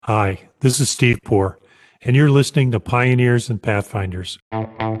Hi, this is Steve Poor, and you're listening to Pioneers and Pathfinders.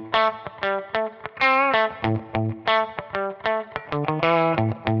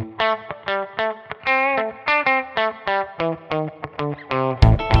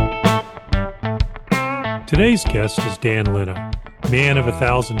 Today's guest is Dan Lina, man of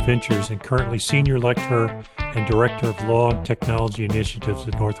 1,000 ventures and currently senior lecturer and director of law and technology initiatives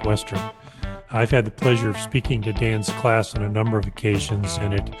at Northwestern. I've had the pleasure of speaking to Dan's class on a number of occasions,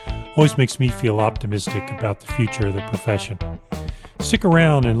 and it always makes me feel optimistic about the future of the profession. Stick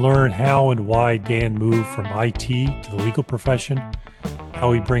around and learn how and why Dan moved from IT to the legal profession,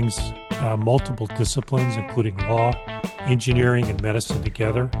 how he brings multiple disciplines, including law, engineering, and medicine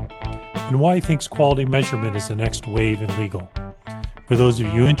together, and why he thinks quality measurement is the next wave in legal. For those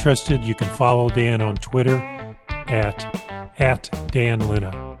of you interested, you can follow Dan on Twitter at Dan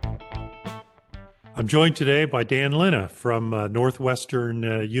Lina. I'm joined today by Dan Lina from Northwestern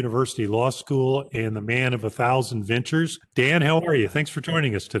University Law School and the man of 1,000 ventures. Dan, how are you? Thanks for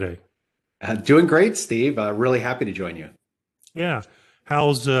joining us today. Doing great, Steve. Really happy to join you. Yeah.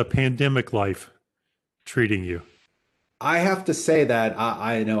 How's pandemic life treating you? I have to say that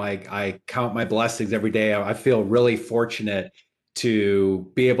I know I count my blessings every day. I feel really fortunate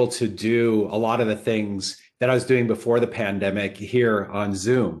to be able to do a lot of the things that I was doing before the pandemic here on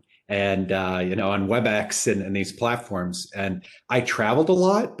Zoom and on WebEx and these platforms. And I traveled a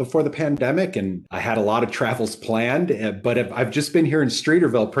lot before the pandemic, and I had a lot of travels planned. But I've just been here in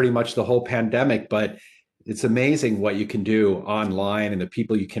Streeterville pretty much the whole pandemic. But it's amazing what you can do online and the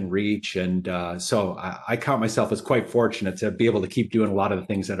people you can reach. And so I count myself as quite fortunate to be able to keep doing a lot of the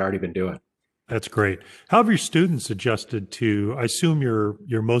things that I've already been doing. That's great. How have your students adjusted to, I assume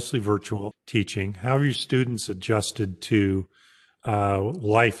you're mostly virtual teaching. How have your students adjusted to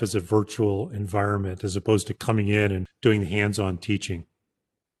life as a virtual environment as opposed to coming in and doing the hands-on teaching?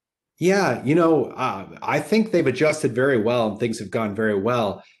 Yeah, I think they've adjusted very well and things have gone very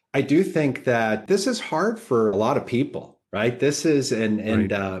well. I do think that this is hard for a lot of people, right? This is, and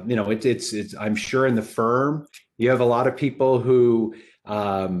Right. it's, I'm sure in the firm, you have a lot of people who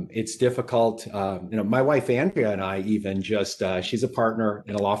it's difficult. My wife Andrea and I even just she's a partner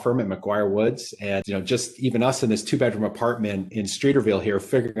in a law firm at McGuire Woods, and just even us in this two-bedroom apartment in Streeterville here,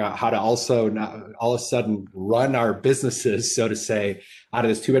 figuring out how to also not all of a sudden run our businesses, so to say, out of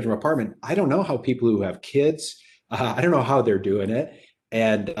this two-bedroom apartment. I don't know how people who have kids, I don't know how they're doing it,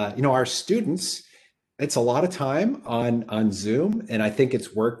 and our students. It's a lot of time on Zoom, and I think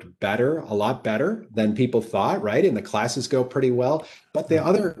it's worked better, a lot better than people thought, right? And the classes go pretty well. But the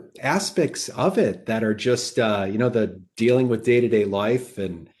other aspects of it that are just, the dealing with day-to-day life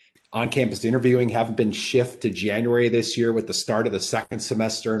and on-campus interviewing haven't been shifted to January this year with the start of the second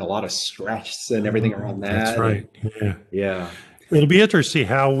semester and a lot of stress and everything around That's that. right. And Yeah. yeah. It'll be interesting to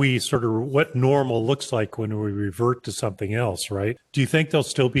see how we sort of what normal looks like when we revert to something else, right? Do you think there'll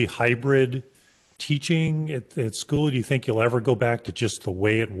still be hybrid teaching at school? Do you think you'll ever go back to just the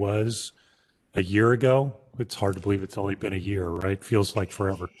way it was a year ago? It's hard to believe it's only been a year, right? Feels like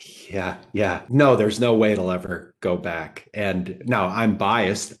forever. Yeah, yeah. No, there's no way it'll ever go back. And now I'm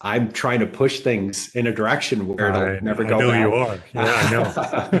biased. I'm trying to push things in a direction where it'll never I go know you back. are.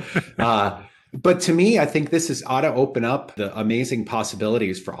 Yeah, I know. But to me, I think this is ought to open up the amazing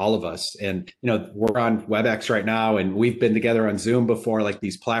possibilities for all of us. And we're on WebEx right now, and we've been together on Zoom before, like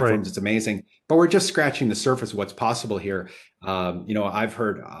these Right. platforms. It's amazing, but we're just scratching the surface of what's possible here. I've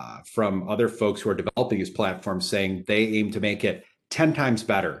heard from other folks who are developing these platforms saying they aim to make it 10 times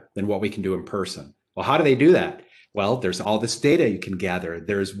better than what we can do in person. Well, how do they do that? Well, there's all this data you can gather.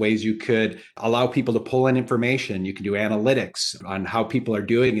 There's ways you could allow people to pull in information. You can do analytics on how people are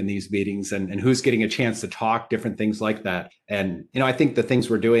doing in these meetings and who's getting a chance to talk, different things like that. And, I think the things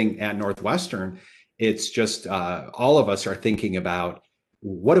we're doing at Northwestern, it's just all of us are thinking about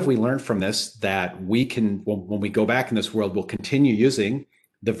what have we learned from this that we can, when we go back in this world, we'll continue using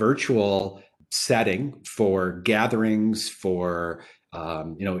the virtual setting for gatherings, for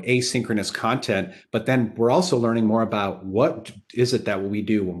asynchronous content. But then we're also learning more about what is it that we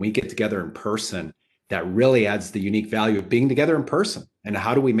do when we get together in person that really adds the unique value of being together in person. And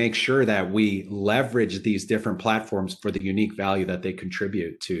how do we make sure that we leverage these different platforms for the unique value that they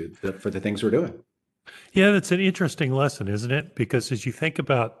contribute to for the things we're doing? Yeah, that's an interesting lesson, isn't it? Because as you think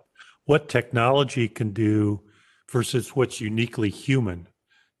about what technology can do versus what's uniquely human,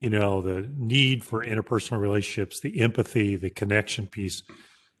 the need for interpersonal relationships, the empathy, the connection piece,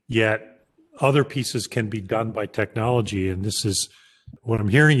 yet other pieces can be done by technology. And this is what I'm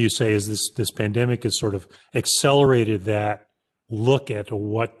hearing you say is this pandemic has sort of accelerated that look at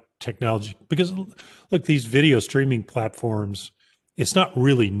what technology, because look, these video streaming platforms it's not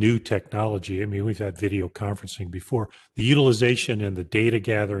really new technology. I mean, we've had video conferencing before. The utilization and the data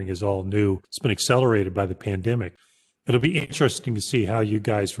gathering is all new. It's been accelerated by the pandemic. It'll be interesting to see how you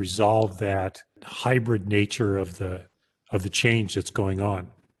guys resolve that hybrid nature of the change that's going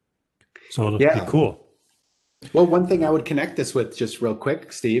on. So it'll be Yeah. cool. Well, one thing I would connect this with just real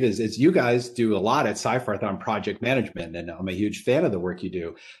quick, Steve, is you guys do a lot at Cypherth on project management, and I'm a huge fan of the work you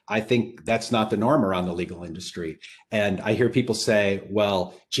do. I think that's not the norm around the legal industry. And I hear people say,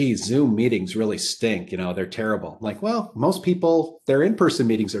 well, geez, Zoom meetings really stink. They're terrible. I'm like, well, most people, their in-person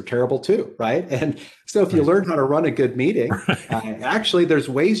meetings are terrible too, right? And so if you Right. learn how to run a good meeting, actually, there's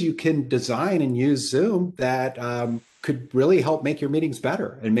ways you can design and use Zoom that could really help make your meetings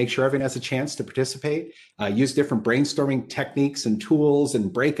better and make sure everyone has a chance to participate. Use different brainstorming techniques and tools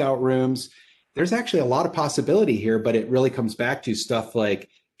and breakout rooms. There's actually a lot of possibility here, but it really comes back to stuff like,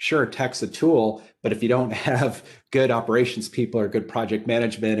 sure, tech's a tool, but if you don't have good operations people or good project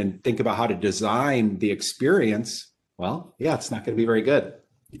management and think about how to design the experience, well, yeah, it's not going to be very good.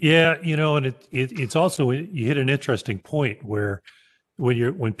 Yeah, and it's also, you hit an interesting point where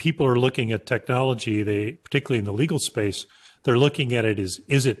when people are looking at technology, they, particularly in the legal space, they're looking at it as,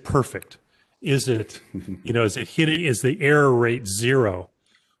 is it perfect? Is it, is it hitting, is the error rate zero?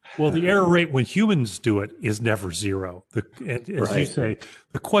 Well, the error rate when humans do it is never zero. And as you Right. say,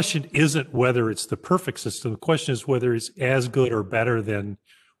 the question isn't whether it's the perfect system. The question is whether it's as good or better than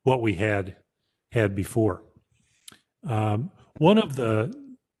what we had before. One of the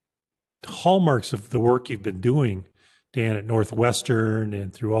hallmarks of the work you've been doing, Dan, at Northwestern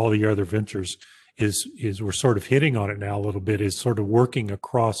and through all the other ventures is we're sort of hitting on it now a little bit, is sort of working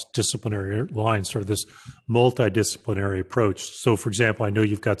across disciplinary lines, sort of this multidisciplinary approach. So, for example, I know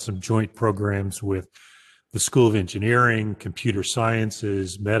you've got some joint programs with the School of Engineering, Computer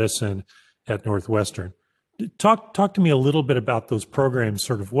Sciences, Medicine at Northwestern. Talk to me a little bit about those programs,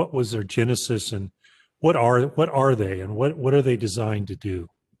 sort of what was their genesis and what are they and what are they designed to do?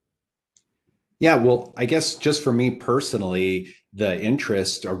 Yeah, well, I guess just for me personally, the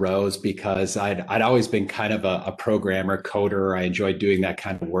interest arose because I'd always been kind of a programmer, coder. I enjoyed doing that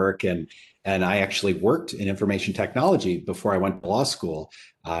kind of work, and I actually worked in information technology before I went to law school.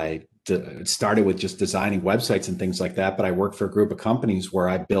 Started with just designing websites and things like that, but I worked for a group of companies where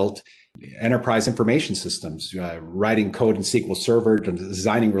I built enterprise information systems, writing code in SQL Server,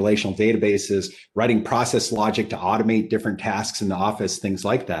 designing relational databases, writing process logic to automate different tasks in the office, things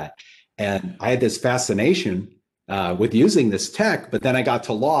like that. And I had this fascination with using this tech, but then I got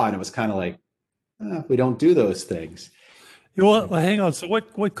to law and it was kind of like, we don't do those things. Well, hang on. So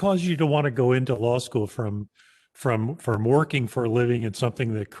what caused you to want to go into law school from working for a living in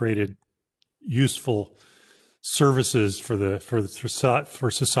something that created useful services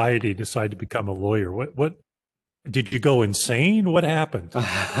for society, decide to become a lawyer? What did you go insane? What happened?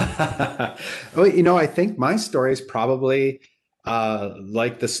 Well, I think my story is probably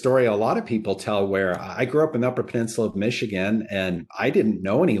like the story a lot of people tell, where I grew up in the Upper Peninsula of Michigan and I didn't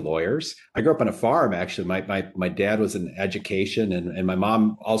know any lawyers. I grew up on a farm, actually. My dad was in education, and my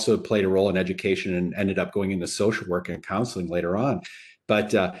mom also played a role in education and ended up going into social work and counseling later on.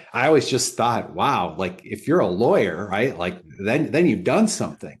 But I always just thought, wow, like if you're a lawyer, right, like then you've done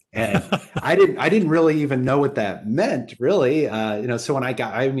something. And I didn't really even know what that meant, really. So when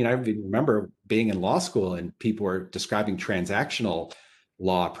I remember being in law school and people were describing transactional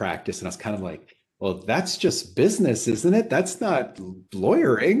law practice, and I was kind of like, well, that's just business, isn't it? That's not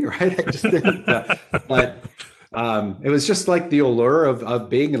lawyering, right? I just didn't. But it was just like the allure of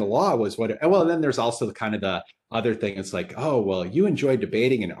being in the law was what. Well, and then there's also the kind of the other thing. It's like, oh, well, you enjoy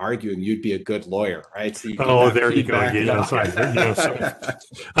debating and arguing, you'd be a good lawyer, right? So you get Oh, that there you go. feedback. Yes,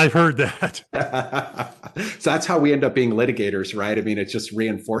 I've heard that. So that's how we end up being litigators, right? I mean, it just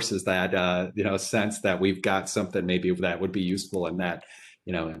reinforces that sense that we've got something maybe that would be useful in that,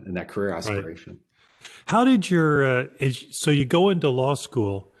 in that career aspiration. Right. How did so you go into law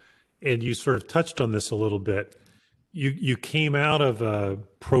school, and you sort of touched on this a little bit. You came out of a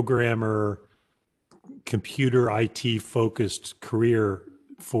programmer, computer IT focused career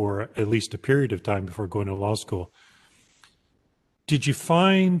for at least a period of time before going to law school. Did you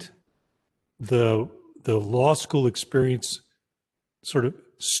find the law school experience sort of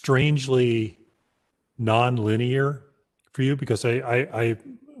strangely non-linear for you? Because I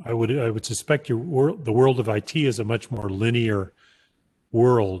would suspect the world of IT is a much more linear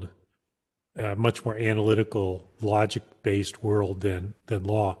world, much more analytical, logic-based world than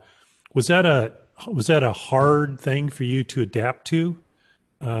law. Was that a hard thing for you to adapt to,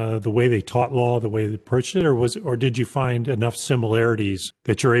 the way they taught law, the way they approached it, or did you find enough similarities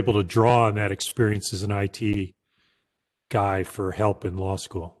that you're able to draw on that experience as an IT guy for help in law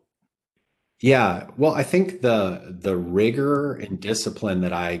school? Yeah, well, I think the rigor and discipline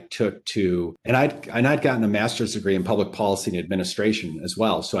that I took to, and I'd gotten a master's degree in public policy and administration as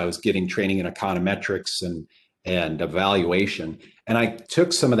well, so I was getting training in econometrics and evaluation, and I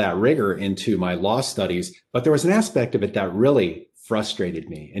took some of that rigor into my law studies. But there was an aspect of it that really frustrated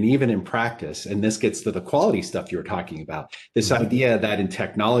me, and even in practice, and this gets to the quality stuff you were talking about. This idea that in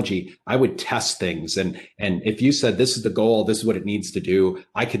technology, I would test things, and if you said this is the goal, this is what it needs to do,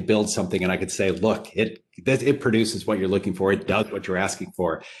 I could build something and I could say, look, it produces what you're looking for, it does what you're asking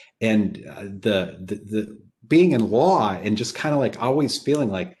for, and the being in law and just kind of like always feeling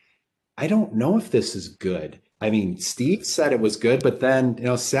like I don't know if this is good. I mean, Steve said it was good, but then,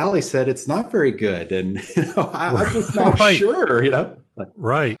 Sally said it's not very good. And, I'm just not Right. sure.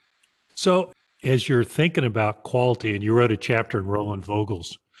 Right. So as you're thinking about quality, and you wrote a chapter in Roland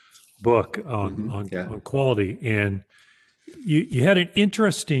Vogel's book on Yeah. on quality, and you had an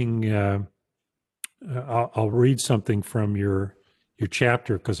interesting. I'll read something from your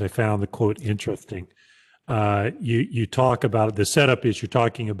chapter because I found the quote interesting. You talk about the setup is you're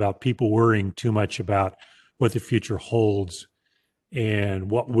talking about people worrying too much about what the future holds and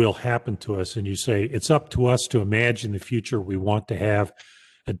what will happen to us. And you say, it's up to us to imagine the future we want to have,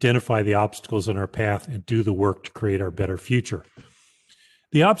 identify the obstacles in our path, and do the work to create our better future.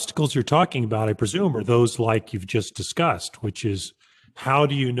 The obstacles you're talking about, I presume, are those like you've just discussed, which is how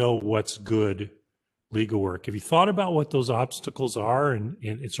do you know what's good legal work? Have you thought about what those obstacles are and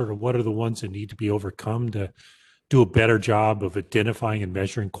sort of what are the ones that need to be overcome to do a better job of identifying and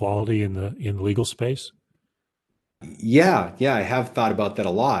measuring quality in the legal space? Yeah, I have thought about that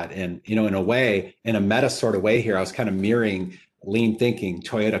a lot. And, in a way, in a meta sort of way here, I was kind of mirroring lean thinking,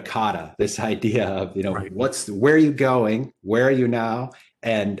 Toyota Kata, this idea of, Right. where are you going? Where are you now?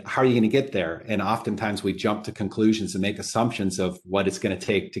 And how are you going to get there? And oftentimes we jump to conclusions and make assumptions of what it's going to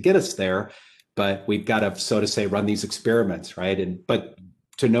take to get us there. But we've got to, so to say, run these experiments, right? But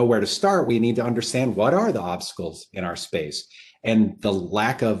to know where to start, we need to understand what are the obstacles in our space. And the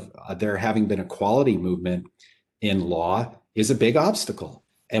lack of there having been a quality movement in law is a big obstacle.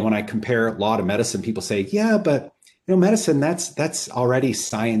 And when I compare law to medicine, people say, yeah, but medicine, that's already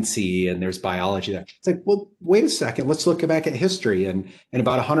sciencey and there's biology there. It's like, well, wait a second, let's look back at history. And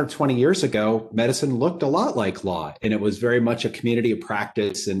about 120 years ago, medicine looked a lot like law. And it was very much a community of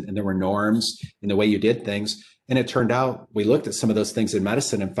practice, and there were norms in the way you did things. And it turned out we looked at some of those things in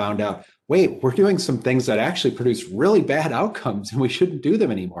medicine and found out, wait, we're doing some things that actually produce really bad outcomes and we shouldn't do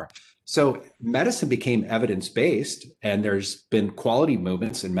them anymore. So medicine became evidence-based, and there's been quality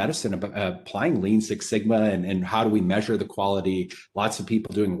movements in medicine applying Lean Six Sigma and how do we measure the quality. Lots of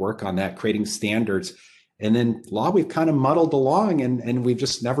people doing work on that, creating standards. And then law, we've kind of muddled along and we've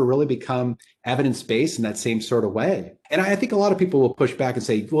just never really become evidence-based in that same sort of way. And I think a lot of people will push back and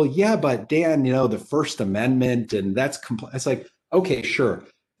say, well, yeah, but Dan, the First Amendment, and it's like, okay, sure.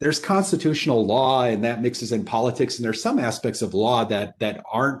 There's constitutional law and that mixes in politics. And there's some aspects of law that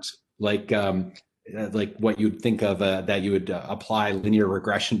aren't like what you'd think of that you would apply linear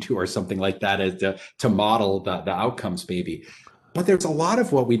regression to or something like that as to model the outcomes maybe. But there's a lot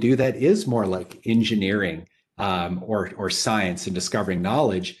of what we do that is more like engineering or science and discovering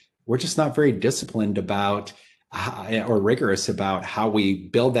knowledge. We're just not very disciplined about or rigorous about how we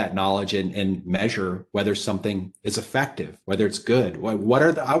build that knowledge and measure whether something is effective, whether it's good. What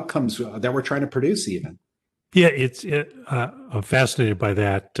are the outcomes that we're trying to produce even? Yeah, I'm fascinated by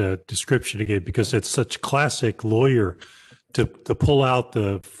that description again because it's such classic lawyer to pull out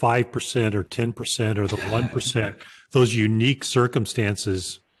the 5% or 10% or the 1%, those unique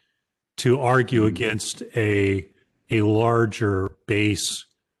circumstances to argue against a larger base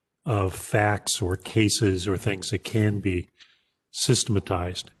of facts or cases or things that can be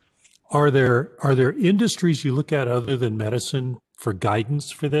systematized. Are there industries you look at other than medicine for guidance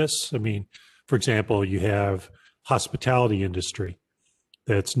for this? I mean, for example, you have hospitality industry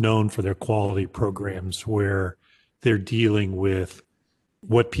that's known for their quality programs where they're dealing with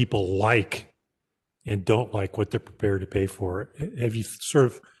what people like and don't like, what they're prepared to pay for. Have you sort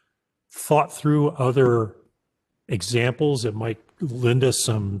of thought through other examples that might lend us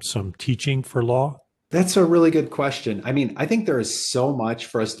some teaching for law? That's a really good question. I mean, I think there is so much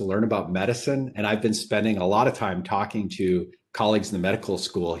for us to learn about medicine, and I've been spending a lot of time talking to colleagues in the medical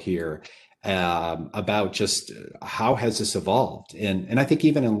school here about just how has this evolved. And I think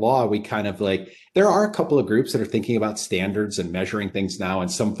even in law, we kind of there are a couple of groups that are thinking about standards and measuring things now, and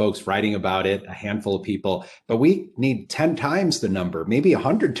some folks writing about it, a handful of people, but we need 10 times the number, maybe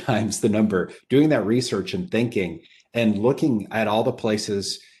 100 times the number, doing that research and thinking and looking at all the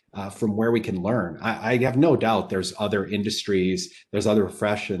places from where we can learn. I have no doubt there's other industries, there's other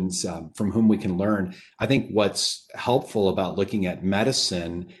professions from whom we can learn. I think what's helpful about looking at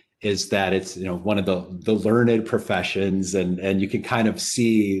medicine is that it's, one of the learned professions, and you can kind of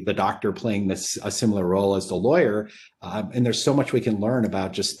see the doctor playing this a similar role as the lawyer. And there's so much we can learn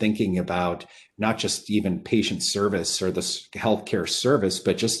about just thinking about not just even patient service or the healthcare service,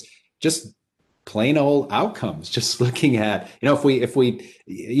 but just plain old outcomes. Just looking at, if we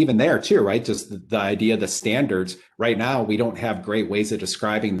even there too, right? Just the idea, the standards. Right now, we don't have great ways of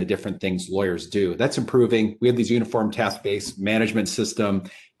describing the different things lawyers do. That's improving. We have these uniform task-based management system.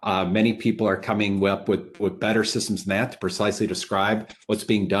 Many people are coming up with better systems than that to precisely describe what's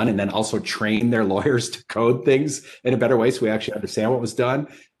being done, and then also train their lawyers to code things in a better way so we actually understand what was done.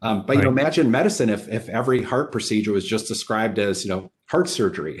 But right. Imagine medicine if every heart procedure was just described as heart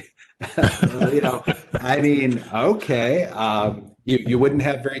surgery. I mean, okay, you wouldn't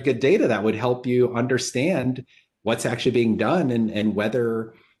have very good data that would help you understand what's actually being done and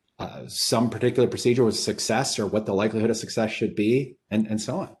whether some particular procedure was a success or what the likelihood of success should be, and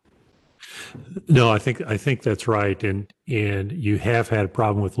so on. No, I think that's right, and you have had a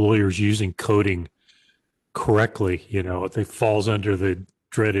problem with lawyers using coding correctly. It falls under the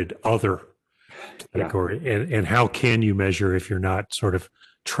dreaded other category, and how can you measure if you're not sort of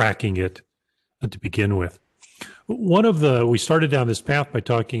tracking it to begin with? We started down this path by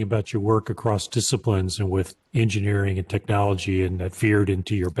talking about your work across disciplines and with engineering and technology, and that veered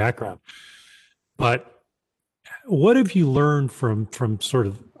into your background. But what have you learned from sort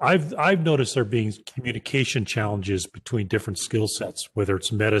of, I've noticed there being communication challenges between different skill sets, whether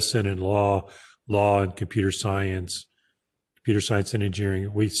it's medicine and law and computer science and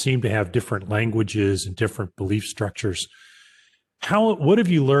engineering. We seem to have different languages and different belief structures. What have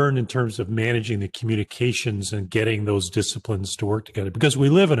you learned in terms of managing the communications and getting those disciplines to work together? Because we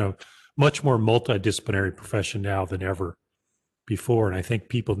live in a much more multidisciplinary profession now than ever before. And I think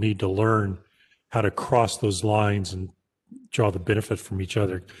people need to learn how to cross those lines and draw the benefit from each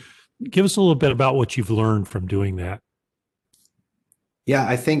other. Give us a little bit about what you've learned from doing that. Yeah,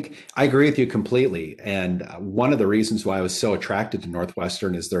 I think I agree with you completely. And one of the reasons why I was so attracted to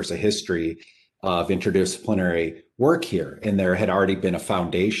Northwestern is there's a history of interdisciplinary work here. And there had already been a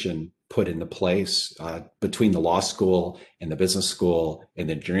foundation put into place between the law school and the business school and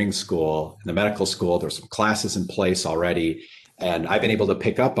the engineering school and the medical school. There's some classes in place already. And I've been able to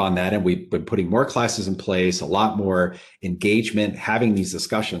pick up on that. And we've been putting more classes in place, a lot more engagement, having these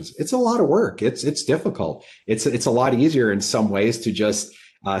discussions. It's a lot of work. It's difficult. It's a lot easier in some ways to just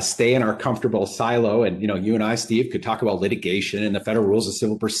stay in our comfortable silo. And, you and I, Steve, could talk about litigation and the federal rules of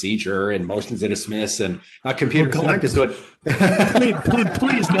civil procedure and motions to dismiss and computer scientists.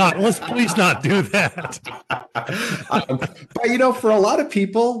 Please not. Let's please not do that. But, for a lot of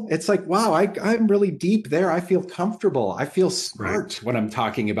people, it's like, wow, I'm really deep there. I feel comfortable. I feel smart when I'm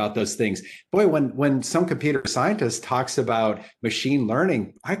talking about those things. Boy, when some computer scientist talks about machine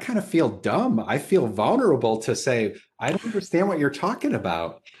learning, I kind of feel dumb. I feel vulnerable to say, I don't understand what you're talking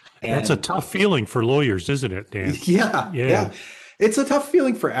about. And that's a tough feeling for lawyers, isn't it, Dan? Yeah. It's a tough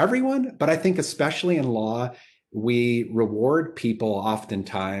feeling for everyone, but I think especially in law, we reward people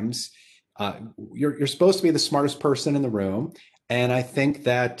oftentimes. You're supposed to be the smartest person in the room. And I think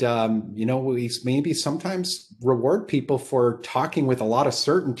that, we maybe sometimes reward people for talking with a lot of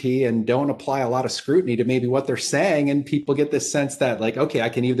certainty and don't apply a lot of scrutiny to maybe what they're saying. And people get this sense that like, okay, I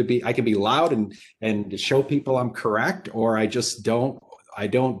can be loud and show people I'm correct, or I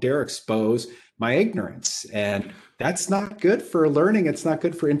don't dare expose my ignorance. And that's not good for learning. It's not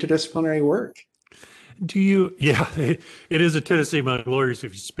good for interdisciplinary work. It is a tendency among lawyers,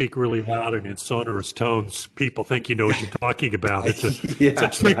 if you speak really loud and in sonorous tones, people think you know what you're talking about. It's a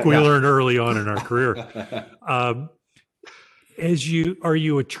trick we learned early on in our career. Are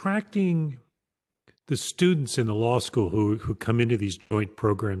you attracting the students in the law school who come into these joint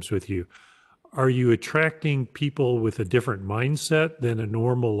programs with you? Are you attracting people with a different mindset than a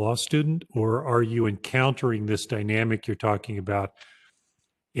normal law student, or are you encountering this dynamic you're talking about?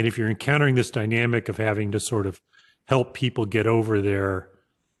 And if you're encountering this dynamic of having to sort of help people get over their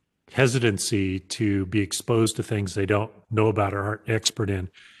hesitancy to be exposed to things they don't know about or aren't expert in,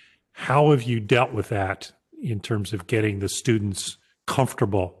 how have you dealt with that in terms of getting the students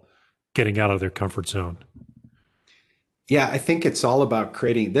comfortable getting out of their comfort zone? Yeah, I think it's all about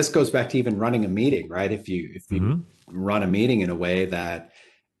creating, this goes back to even running a meeting, right? If you run a meeting in a way that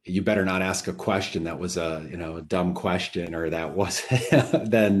you better not ask a question that was a dumb question, or that was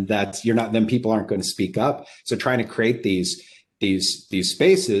then people aren't going to speak up. So trying to create these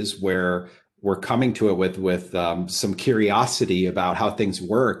spaces where we're coming to it with some curiosity about how things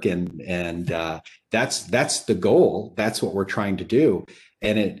work, and that's the goal. That's what we're trying to do,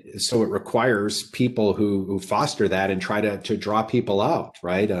 and it requires people who foster that and try to draw people out,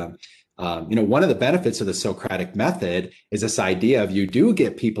 right? One of the benefits of the Socratic method is this idea of you do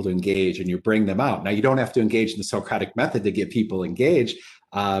get people to engage and you bring them out. Now, you don't have to engage in the Socratic method to get people engaged,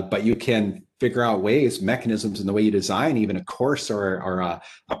 but you can figure out ways, mechanisms in the way you design even a course or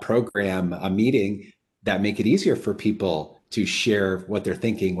a program, a meeting, that make it easier for people to share what they're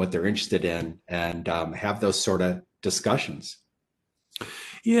thinking, what they're interested in, and have those sort of discussions.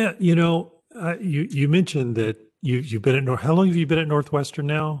 Yeah, you mentioned that you've been at How long have you been at Northwestern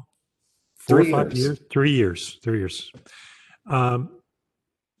now? 4 or 5 years? 3 years. 3 years.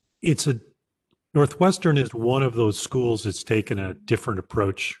 It's a Northwestern is one of those schools that's taken a different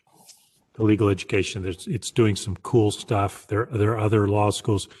approach to legal education. It's doing some cool stuff. There are other law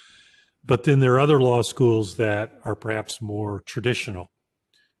schools, but then there are other law schools that are perhaps more traditional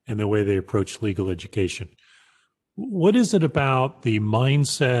in the way they approach legal education. What is it about the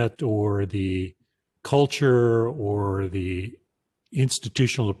mindset or the culture or the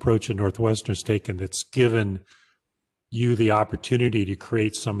institutional approach that Northwestern's taken that's given you the opportunity to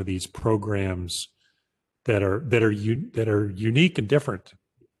create some of these programs that are unique and different,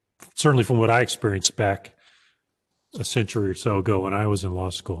 certainly from what I experienced back a century or so ago when I was in law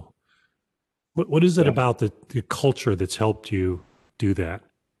school? What is it about the culture that's helped you do that?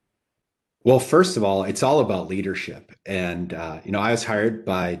 Well, first of all, it's all about leadership. And, I was hired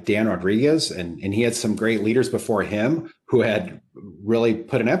by Dan Rodriguez, and he had some great leaders before him who had really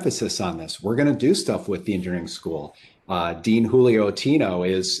put an emphasis on this. We're going to do stuff with the engineering school. Dean Julio Tino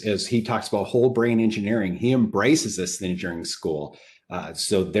he talks about whole brain engineering. He embraces this in the engineering school.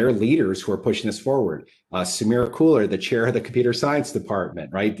 So they're leaders who are pushing this forward. Samira Cooler, the chair of the computer science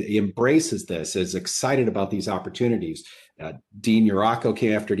department, right? He embraces this, is excited about these opportunities. Dean Urraco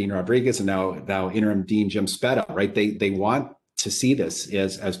came after Dean Rodriguez, and now interim Dean Jim Speta, right? They want to see this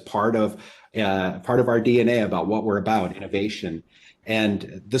as part of our DNA about what we're about, innovation.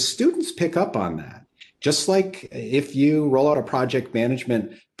 And the students pick up on that. Just like if you roll out a project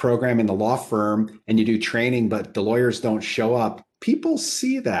management program in the law firm and you do training, but the lawyers don't show up, people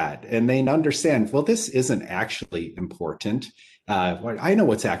see that and they understand, well, this isn't actually important. I know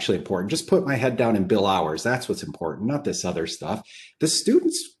what's actually important. Just put my head down and bill hours. That's what's important, not this other stuff. The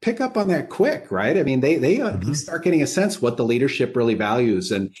students pick up on that quick, right? I mean, they start getting a sense what the leadership really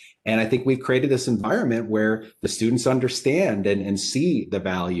values. And I think we've created this environment where the students understand and see the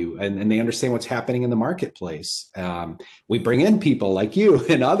value and they understand what's happening in the marketplace. We bring in people like you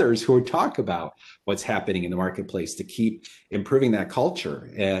and others who talk about what's happening in the marketplace to keep improving that culture.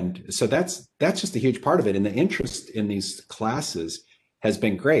 And so that's just a huge part of it. And the interest in these classes has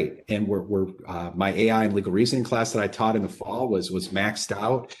been great. And my AI and legal reasoning class that I taught in the fall was maxed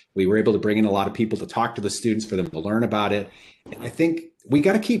out. We were able to bring in a lot of people to talk to the students for them to learn about it. And I think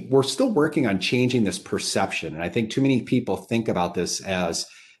we're still working on changing this perception. And I think too many people think about this as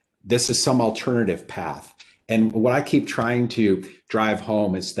this is some alternative path. And what I keep trying to drive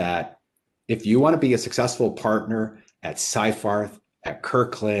home is that if you want to be a successful partner at Seyfarth, at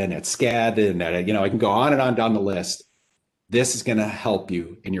Kirkland, at Skadden, I can go on and on down the list. This is going to help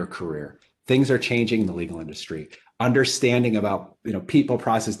you in your career. Things are changing in the legal industry. Understanding about people,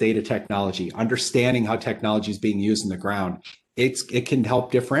 process, data, technology, understanding how technology is being used in the ground, it can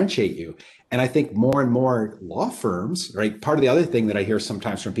help differentiate you. And I think more and more law firms, right? Part of the other thing that I hear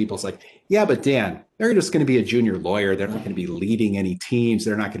sometimes from people is like, yeah, but Dan, they're just going to be a junior lawyer. They're not going to be leading any teams.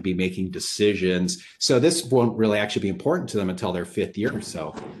 They're not going to be making decisions. So this won't really actually be important to them until their fifth year or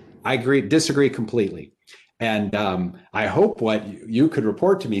so. I disagree completely. And I hope what you could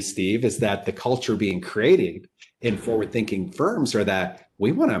report to me, Steve, is that the culture being created in forward-thinking firms are that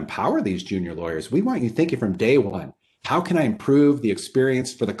we want to empower these junior lawyers. We want you thinking from day one, how can I improve the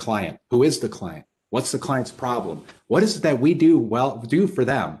experience for the client? Who is the client? What's the client's problem? What is it that we do for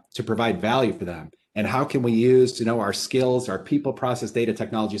them to provide value for them? And how can we use our skills, our people, process, data,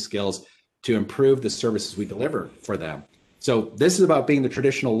 technology skills to improve the services we deliver for them? So this is about being the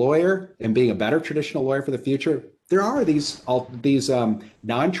traditional lawyer and being a better traditional lawyer for the future. There are these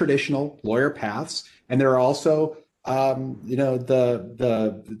non-traditional lawyer paths, and there are also the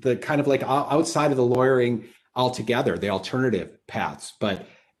kind of like outside of the lawyering altogether, the alternative paths. But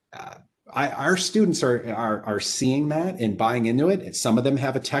our students are seeing that and buying into it. And some of them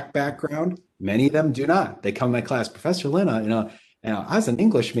have a tech background. Many of them do not. They come to my class, Professor Lina, Now, I was an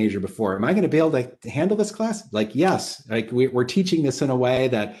English major before. Am I going to be able to handle this class? Like, yes. Like we're teaching this in a way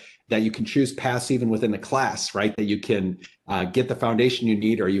that you can choose paths even within the class, right? That you can get the foundation you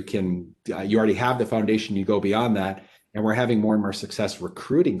need, or you can you already have the foundation. You go beyond that, and we're having more and more success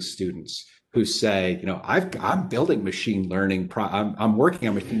recruiting students who say, I'm building machine learning. I'm working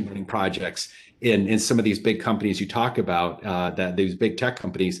on machine learning projects in some of these big companies you talk about, that these big tech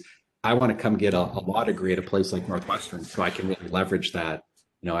companies. I want to come get a law degree at a place like Northwestern so I can really leverage that,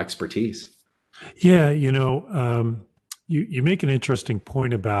 expertise. Yeah, you make an interesting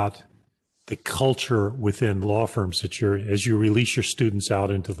point about the culture within law firms that as you release your students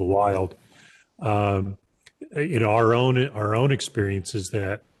out into the wild. Um, our own experience is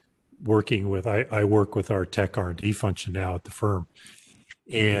that working with I work with our tech R&D function now at the firm,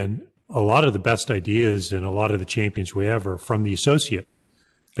 and a lot of the best ideas and a lot of the champions we have are from the associate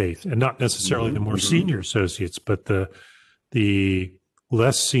faith, and not necessarily the more senior associates, but the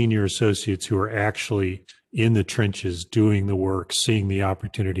less senior associates who are actually in the trenches doing the work, seeing the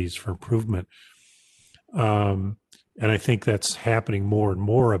opportunities for improvement. And I think that's happening more and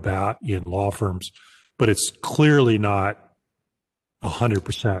more about in law firms, but it's clearly not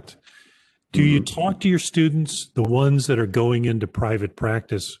 100%. Do you talk to your students, the ones that are going into private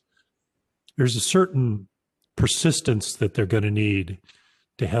practice? There's a certain persistence that they're going to need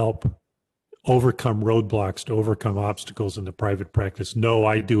to help overcome roadblocks, to overcome obstacles in the private practice. No,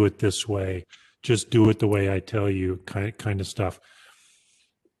 I do it this way. Just do it the way I tell you, kind of stuff.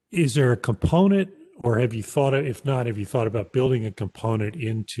 Is there a component, or have you thought, if not, have you thought about building a component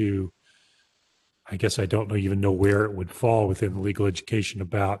into, I guess I don't even know where it would fall within legal education,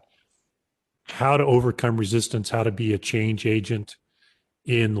 about how to overcome resistance, how to be a change agent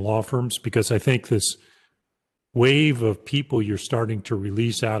in law firms? Because I think this wave of people you're starting to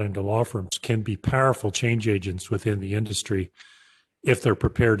release out into law firms can be powerful change agents within the industry if they're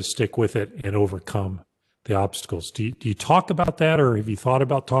prepared to stick with it and overcome the obstacles. Do you talk about that, or have you thought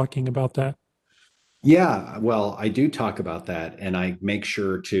about talking about that? Yeah, well, I do talk about that, and I make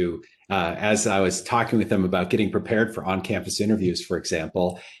sure to, as I was talking with them about getting prepared for on-campus interviews, for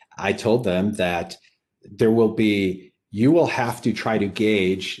example, I told them that you will have to try to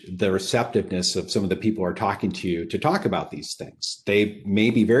gauge the receptiveness of some of the people who are talking to you to talk about these things. They may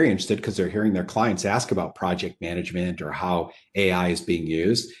be very interested because they're hearing their clients ask about project management or how AI is being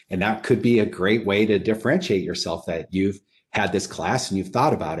used. And that could be a great way to differentiate yourself, that you've had this class and you've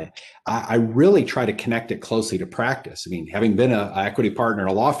thought about it. I really try to connect it closely to practice. I mean, having been an equity partner in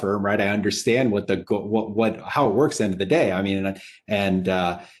a law firm, right, I understand how it works at the end of the day. I mean,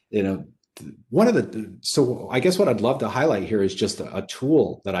 so I guess what I'd love to highlight here is just a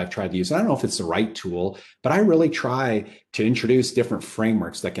tool that I've tried to use. I don't know if it's the right tool, but I really try to introduce different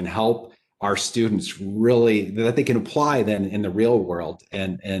frameworks that can help our students really, that they can apply then in the real world,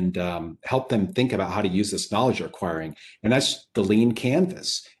 and help them think about how to use this knowledge they're acquiring. And that's the lean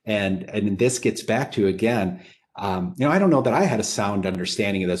canvas. And this gets back to, again, I don't know that I had a sound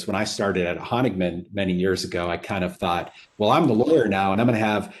understanding of this when I started at Honigman many years ago. I kind of thought, well, I'm the lawyer now, and I'm going to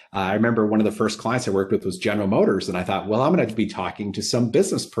have, I remember one of the first clients I worked with was General Motors. And I thought, well, I'm going to be talking to some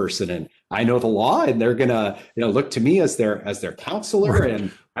business person, and I know the law, and they're going to, look to me as their counselor. Right.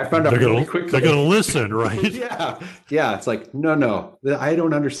 And I found out really quickly they're going to listen, right? Yeah. It's like, no, I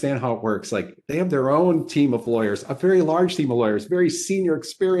don't understand how it works. Like, they have their own team of lawyers, a very large team of lawyers, very senior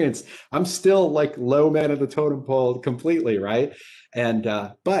experience. I'm still like low man of the totem pole completely, right? And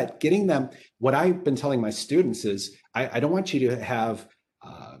but getting them, what I've been telling my students is, I don't want you to have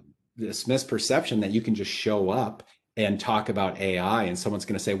this misperception that you can just show up and talk about AI and someone's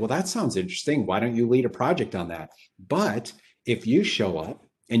going to say, well, that sounds interesting. Why don't you lead a project on that? But if you show up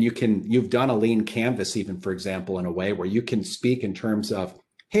and you've done a lean canvas, even, for example, in a way where you can speak in terms of,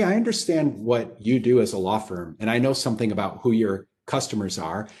 hey, I understand what you do as a law firm, and I know something about who your customers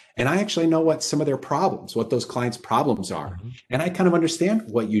are, and I actually know what some of their problems, what those clients' problems are. Mm-hmm. And I kind of understand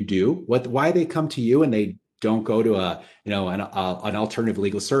what you do, why they come to you and they don't go to an alternative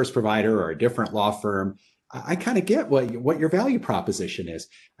legal service provider or a different law firm. I kind of get what your value proposition is.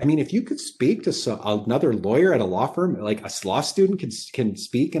 I mean, if you could speak to another lawyer at a law firm, like a law student can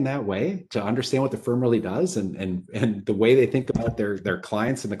speak in that way to understand what the firm really does and the way they think about their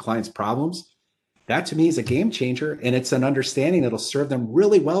clients and the clients' problems, that to me is a game changer, and it's an understanding that'll serve them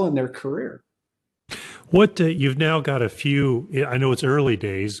really well in their career. What you've now got a few, I know it's early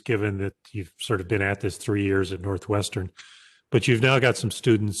days, given that you've sort of been at this 3 years at Northwestern, but you've now got some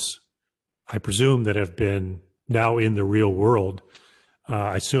students, I presume, that have been now in the real world.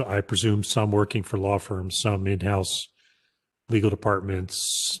 I presume some working for law firms, some in-house legal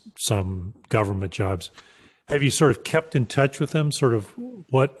departments, some government jobs. Have you sort of kept in touch with them? Sort of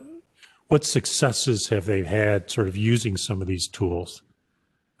what what successes have they had sort of using some of these tools?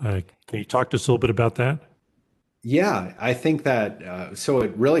 Can you talk to us a little bit about that? Yeah, I think that so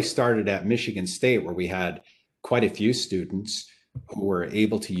it really started at Michigan State, where we had quite a few students who were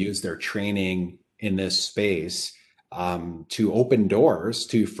able to use their training in this space to open doors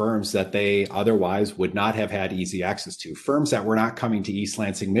to firms that they otherwise would not have had easy access to, firms that were not coming to East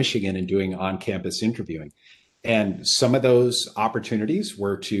Lansing, Michigan and doing on campus interviewing. And some of those opportunities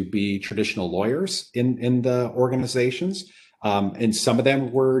were to be traditional lawyers in the organizations. And some of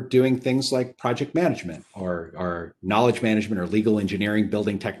them were doing things like project management or knowledge management or legal engineering,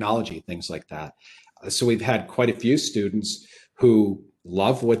 building technology, things like that. So we've had quite a few students who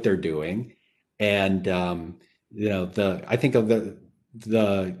love what they're doing. And I think of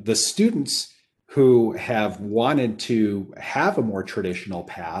the students who have wanted to have a more traditional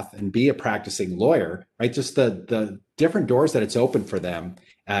path and be a practicing lawyer, right? Just the different doors that it's opened for them.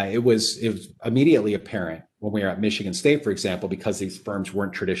 It was immediately apparent when we were at Michigan State, for example, because these firms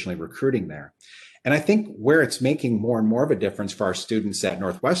weren't traditionally recruiting there. And I think where it's making more and more of a difference for our students at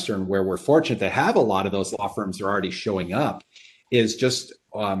Northwestern, where we're fortunate to have a lot of those law firms are already showing up, is just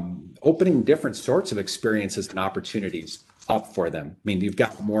opening different sorts of experiences and opportunities up for them. I mean, you've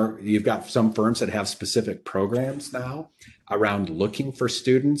got some firms that have specific programs now around looking for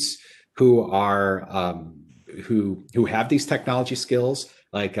students who are who have these technology skills,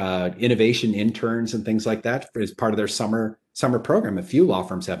 like innovation interns and things like that, as part of their summer program. A few law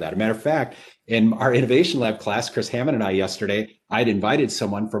firms have that. As a matter of fact, in our innovation lab class, Chris Hammond and I yesterday, I'd invited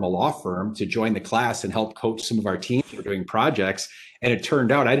someone from a law firm to join the class and help coach some of our teams who are doing projects. And it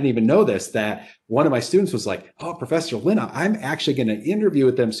turned out, I didn't even know this, that one of my students was like, "Oh, Professor Lina, I'm actually going to interview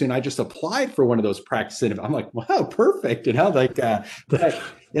with them soon. I just applied for one of those practice interviews." I'm like, "Wow, perfect." So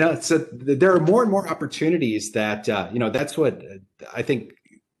there are more and more opportunities that, that's what I think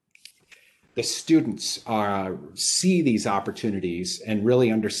the students see these opportunities and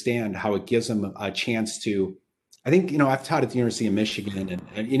really understand how it gives them a chance to. I think, I've taught at the University of Michigan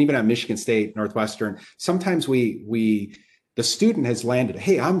and even at Michigan State, Northwestern. Sometimes the student has landed,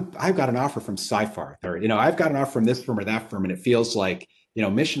 "Hey, I've got an offer from Sci-Farth, or, I've got an offer from this firm or that firm," and it feels like,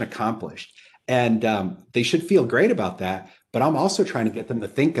 mission accomplished. And they should feel great about that. But I'm also trying to get them to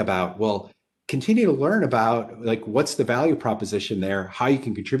think about, well, continue to learn about, like, what's the value proposition there, how you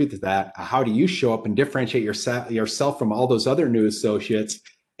can contribute to that, how do you show up and differentiate yourself from all those other new associates,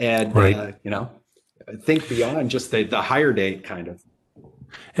 and Right. think beyond just the hire date kind of.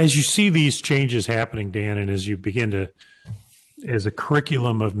 As you see these changes happening, Dan, and as you begin to, as a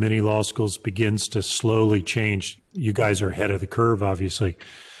curriculum of many law schools begins to slowly change, you guys are ahead of the curve, obviously,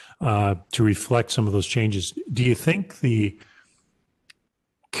 to reflect some of those changes. Do you think the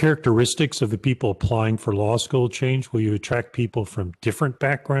characteristics of the people applying for law school change? Will you attract people from different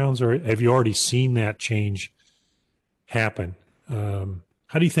backgrounds, or have you already seen that change happen?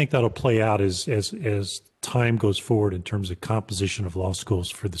 How do you think that'll play out as time goes forward in terms of composition of law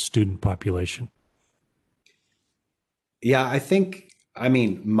schools for the student population? Yeah, I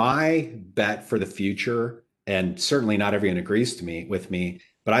mean, my bet for the future, and certainly not everyone agrees with me,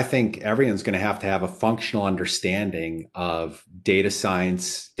 but I think everyone's going to have a functional understanding of data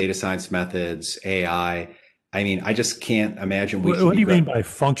science methods, AI. I mean, I just can't imagine we can What be do you mean by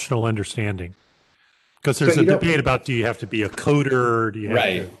functional understanding? Because so there's a debate about, do you have to be a coder? Do you have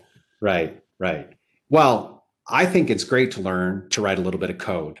right, to? right. Well, I think it's great to learn to write a little bit of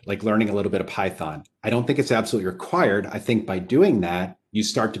code, like learning a little bit of Python. I don't think it's absolutely required. I think by doing that, you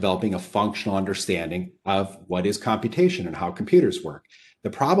start developing a functional understanding of what is computation and how computers work.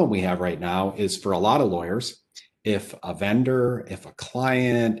 The problem we have right now is, for a lot of lawyers, if a vendor, if a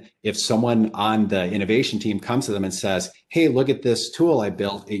client, if someone on the innovation team comes to them and says, "Hey, look at this tool I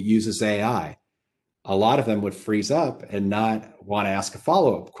built, it uses AI," a lot of them would freeze up and not want to ask a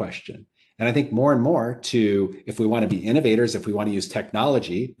follow-up question. And I think more and more, if we want to be innovators, if we want to use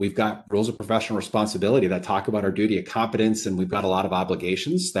technology, we've got rules of professional responsibility that talk about our duty of competence, and we've got a lot of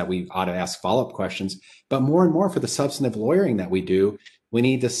obligations that we ought to ask follow-up questions. But more and more, for the substantive lawyering that we do, we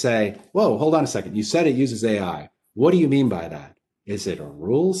need to say, "Whoa, hold on a second. You said it uses AI. What do you mean by that? Is it a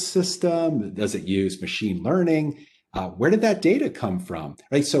rules system? Does it use machine learning? Where did that data come from?"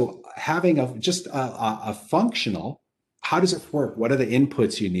 Right. So having a functional, how does it work? What are the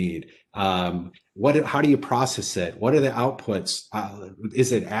inputs you need? How do you process it? What are the outputs?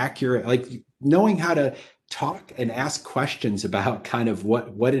 Is it accurate? Like, knowing how to talk and ask questions about kind of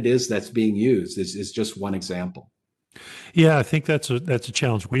what it is that's being used is just one example. Yeah, I think that's a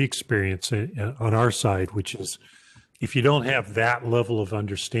challenge we experience on our side, which is, if you don't have that level of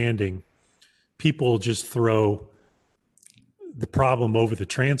understanding, people just throw the problem over the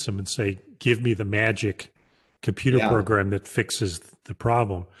transom and say, give me the magic computer program that fixes the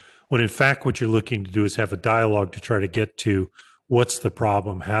problem. When in fact, what you're looking to do is have a dialogue to try to get to what's the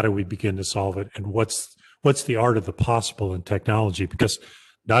problem, how do we begin to solve it, and what's the art of the possible in technology, because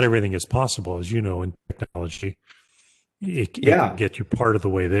not everything is possible, as you know, in technology. It can get you part of the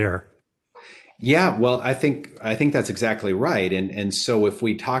way there. Yeah, well, I think that's exactly right. And so if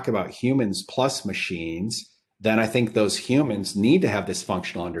we talk about humans plus machines, then I think those humans need to have this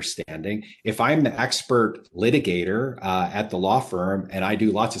functional understanding. If I'm the expert litigator at the law firm and I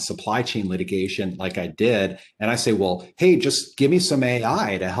do lots of supply chain litigation like I did, and I say, well, hey, just give me some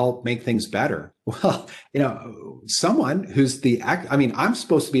AI to help make things better. Well, someone who's I'm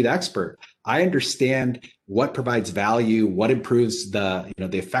supposed to be the expert. I understand what provides value, what improves the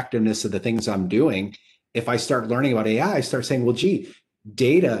effectiveness of the things I'm doing. If I start learning about AI, I start saying, well, gee,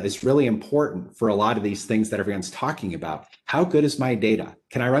 data is really important for a lot of these things that everyone's talking about. How good is my data?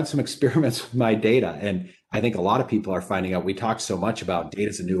 Can I run some experiments with my data? And I think a lot of people are finding out, we talk so much about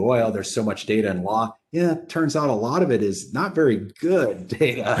data's the new oil. There's so much data in law. Yeah, it turns out a lot of it is not very good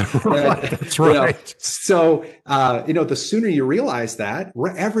data. That's right. So, the sooner you realize that,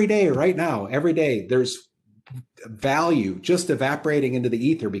 every day, right now, every day, there's value just evaporating into the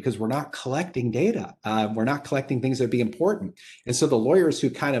ether because we're not collecting data. We're not collecting things that would be important. And so the lawyers who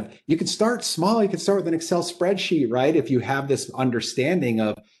you can start small, you can start with an Excel spreadsheet, right? If you have this understanding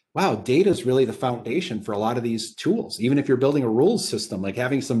of, wow, data is really the foundation for a lot of these tools. Even if you're building a rules system, like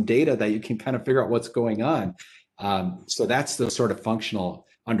having some data that you can kind of figure out what's going on. So that's the sort of functional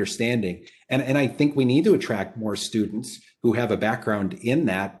understanding. And I think we need to attract more students who have a background in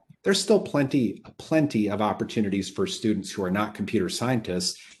that. There's still plenty of opportunities for students who are not computer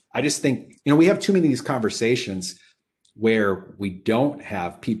scientists. I just think, we have too many of these conversations where we don't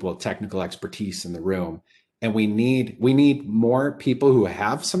have people with technical expertise in the room. And we need more people who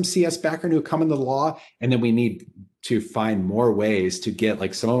have some CS background who come into the law. And then we need to find more ways to get,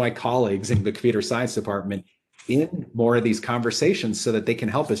 like, some of my colleagues in the computer science department in more of these conversations so that they can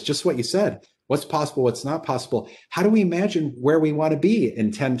help us. Just what you said. What's possible, what's not possible? How do we imagine where we want to be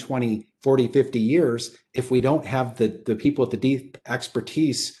in 10, 20, 40, 50 years if we don't have the people with the deep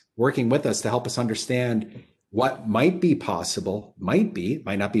expertise working with us to help us understand what might be possible, might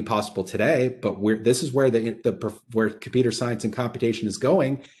not be possible today, but this is where where computer science and computation is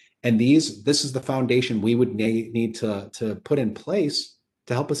going. And this is the foundation we would need to put in place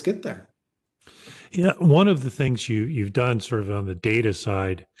to help us get there. Yeah, one of the things you've done sort of on the data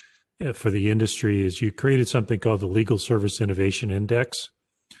side for the industry is you created something called the Legal Service Innovation Index,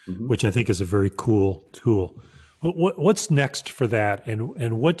 which I think is a very cool tool. What's next for that,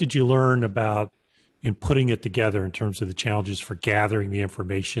 and what did you learn about in putting it together in terms of the challenges for gathering the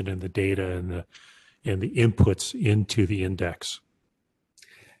information and the data and the inputs into the index?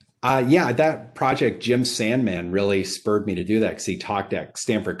 That project, Jim Sandman really spurred me to do that because he talked at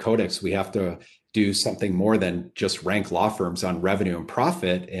Stanford Codex. We have to do something more than just rank law firms on revenue and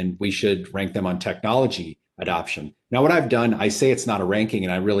profit, and we should rank them on technology adoption. Now, what I've done, I say it's not a ranking,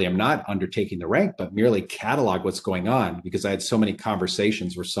 and I really am not undertaking the rank, but merely catalog what's going on, because I had so many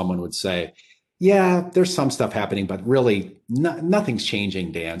conversations where someone would say, yeah, there's some stuff happening, but really nothing's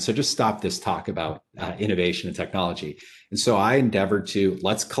changing, Dan. So just stop this talk about innovation and technology. And so I endeavored to,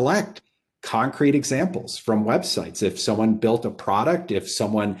 let's collect concrete examples from websites. If someone built a product, if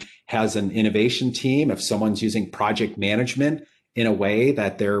someone has an innovation team, if someone's using project management in a way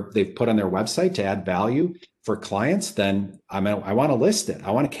that they've put on their website to add value for clients, then I want to list it.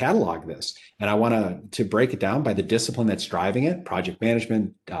 I want to catalog this, and I want to break it down by the discipline that's driving it: project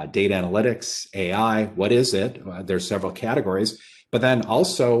management, data analytics, AI. What is it? There's several categories, but then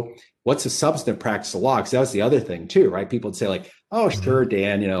also, what's a substantive practice of law? Because that was the other thing too, right? People would say like, "Oh, sure,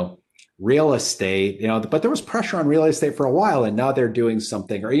 Dan, real estate, but there was pressure on real estate for a while, and now they're doing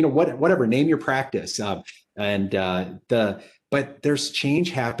something, or whatever. Name your practice, but there's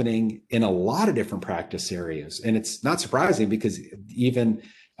change happening in a lot of different practice areas, and it's not surprising because even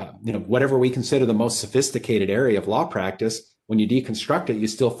whatever we consider the most sophisticated area of law practice, when you deconstruct it, you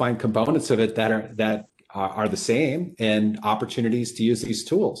still find components of it that are the same, and opportunities to use these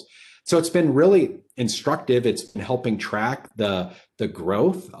tools. So it's been really instructive. It's been helping track the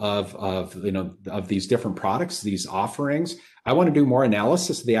growth of these different products, these offerings. I want to do more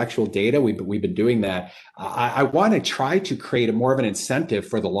analysis of the actual data. We've been doing that. I want to try to create more of an incentive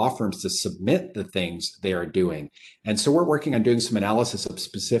for the law firms to submit the things they are doing. And so we're working on doing some analysis of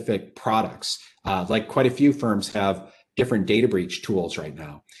specific products. Like quite a few firms have different data breach tools right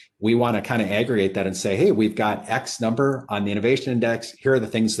now. We want to kind of aggregate that and say, hey, we've got X number on the innovation index. Here are the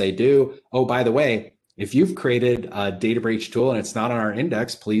things they do. Oh, by the way, if you've created a data breach tool and it's not on our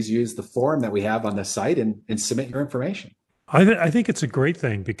index, please use the form that we have on the site and submit your information. I think it's a great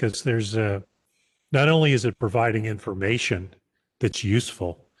thing because there's not only is it providing information that's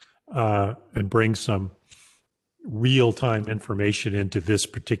useful and brings some real-time information into this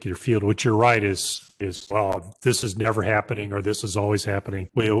particular field, which you're right is well, this is never happening or this is always happening.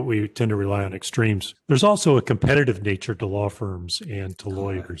 We tend to rely on extremes. There's also a competitive nature to law firms and to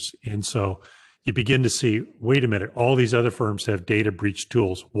lawyers. And so you begin to see, wait a minute, all these other firms have data breach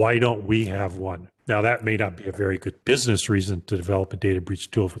tools. Why don't we have one? Now, that may not be a very good business reason to develop a data breach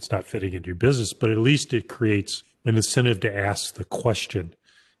tool if it's not fitting into your business, but at least it creates an incentive to ask the question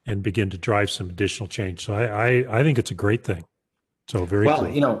and begin to drive some additional change. So I think it's a great thing. So very well,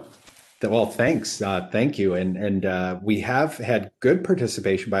 cool. Well, thanks. Thank you. And we have had good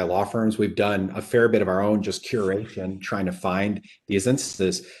participation by law firms. We've done a fair bit of our own just curation, trying to find these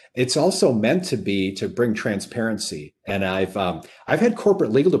instances. It's also meant to be to bring transparency. And I've had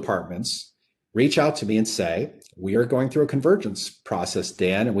corporate legal departments reach out to me and say, we are going through a convergence process,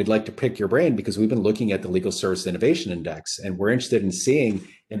 Dan, and we'd like to pick your brain because we've been looking at the Legal Service Innovation Index, and we're interested in seeing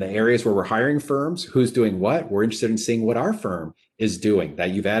in the areas where we're hiring firms, who's doing what. We're interested in seeing what our firm is doing that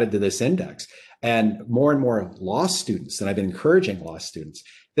you've added to this index. And more law students, and I've been encouraging law students.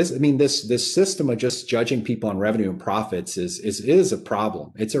 This system of just judging people on revenue and profits is a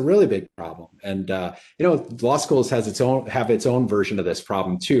problem. It's a really big problem. And law schools have its own version of this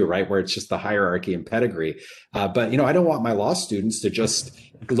problem too, right? Where it's just the hierarchy and pedigree. But I don't want my law students to just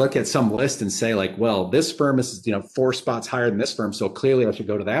look at some list and say like, well, this firm is 4 spots higher than this firm, so clearly I should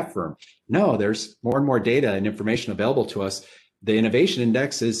go to that firm. No, there's more and more data and information available to us. The innovation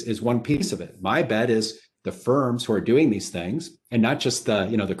index is one piece of it. My bet is the firms who are doing these things, and not just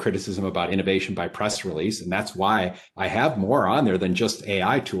the criticism about innovation by press release. And that's why I have more on there than just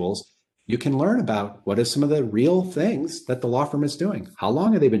AI tools. You can learn about what are some of the real things that the law firm is doing. How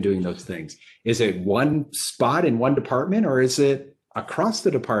long have they been doing those things? Is it one spot in one department, or is it across the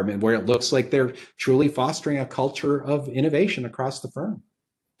department where it looks like they're truly fostering a culture of innovation across the firm?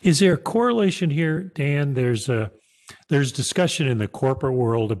 Is there a correlation here, Dan? There's discussion in the corporate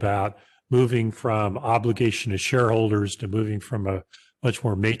world about moving from obligation to shareholders to moving from a much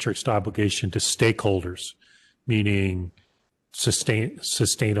more matrixed obligation to stakeholders, meaning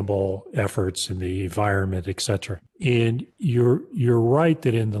sustainable efforts in the environment, et cetera. And you're right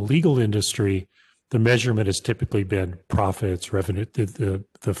that in the legal industry, the measurement has typically been profits, revenue,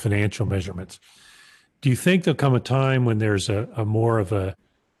 the financial measurements. Do you think there'll come a time when there's a more of a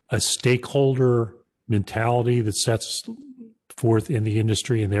stakeholder mentality that sets forth in the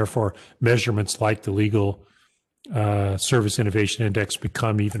industry, and therefore measurements like the Legal Service Innovation Index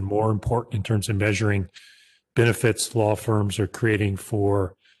become even more important in terms of measuring benefits law firms are creating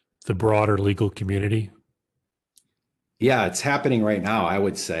for the broader legal community? Yeah, it's happening right now, I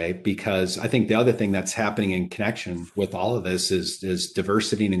would say, because I think the other thing that's happening in connection with all of this is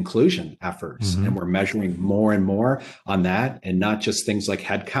diversity and inclusion efforts. Mm-hmm. And we're measuring more and more on that, and not just things like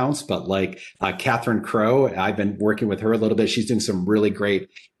head counts, but like Catherine Crow. I've been working with her a little bit. She's doing some really great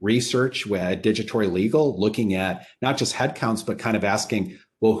research with Digitory Legal, looking at not just head counts, but kind of asking,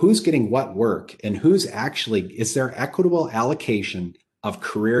 well, who's getting what work, and who's actually, is there equitable allocation of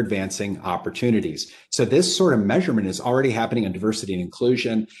career advancing opportunities? So this sort of measurement is already happening in diversity and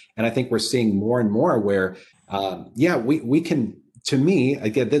inclusion. And I think we're seeing more and more where, we can, to me,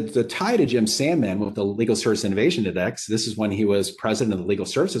 again, the tie to Jim Sandman with the Legal Service Innovation Index, this is when he was president of the Legal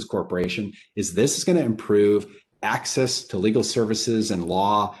Services Corporation, is this is going to improve access to legal services and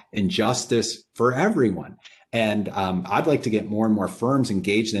law and justice for everyone. And I'd like to get more and more firms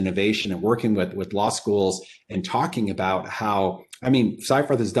engaged in innovation and working with law schools and talking about how,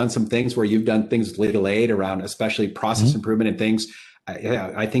 Seyfarth has done some things where you've done things with legal aid around, especially process mm-hmm. improvement and things.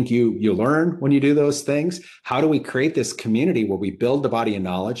 I think you learn when you do those things. How do we create this community where we build the body of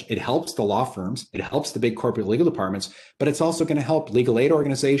knowledge? It helps the law firms, it helps the big corporate legal departments, but it's also going to help legal aid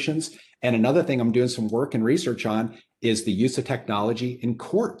organizations. And another thing I'm doing some work and research on is the use of technology in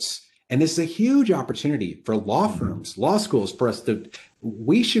courts. And this is a huge opportunity for law firms, law schools, for us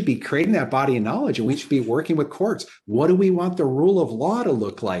we should be creating that body of knowledge, and we should be working with courts. What do we want the rule of law to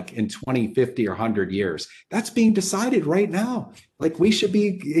look like in 20, 50, or 100 years? That's being decided right now. Like, we should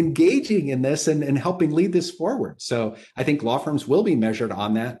be engaging in this and helping lead this forward. So I think law firms will be measured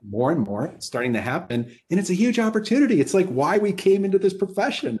on that more and more. It's starting to happen. And it's a huge opportunity. It's like why we came into this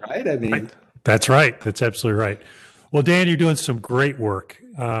profession, right? That's right. That's absolutely right. Well, Dan, you're doing some great work,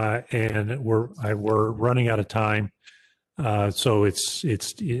 and we're running out of time. So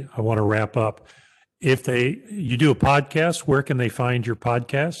I want to wrap up. If you do a podcast, where can they find your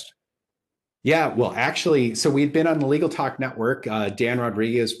podcast? Yeah, well, actually, so we've been on the Legal Talk Network. Dan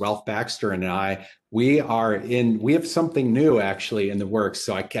Rodriguez, Ralph Baxter, and I. We have something new actually in the works.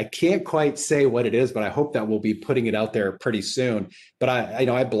 So I can't quite say what it is, but I hope that we'll be putting it out there pretty soon. But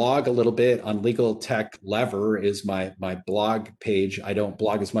I blog a little bit on Legal Tech Lever is my blog page. I don't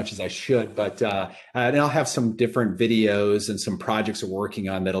blog as much as I should, but and I'll have some different videos and some projects we're working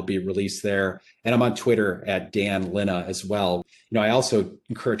on that'll be released there. And I'm on Twitter at Dan Lina as well. I also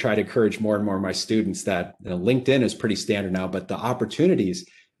try to encourage more and more of my students that LinkedIn is pretty standard now, but the opportunities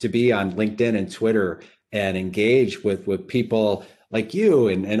to be on LinkedIn and Twitter and engage with people like you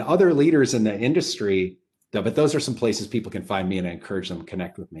and other leaders in the industry. But those are some places people can find me, and I encourage them to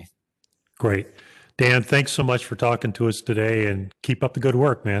connect with me. Great. Dan, thanks so much for talking to us today, and keep up the good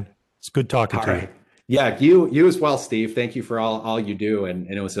work, man. It's good talking to you. Yeah, you as well, Steve. Thank you for all you do. And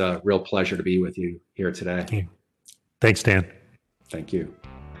it was a real pleasure to be with you here today. Okay. Thanks, Dan. Thank you.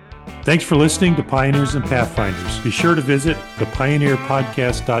 Thanks for listening to Pioneers and Pathfinders. Be sure to visit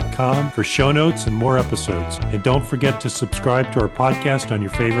thepioneerpodcast.com for show notes and more episodes. And don't forget to subscribe to our podcast on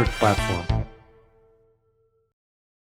your favorite platform.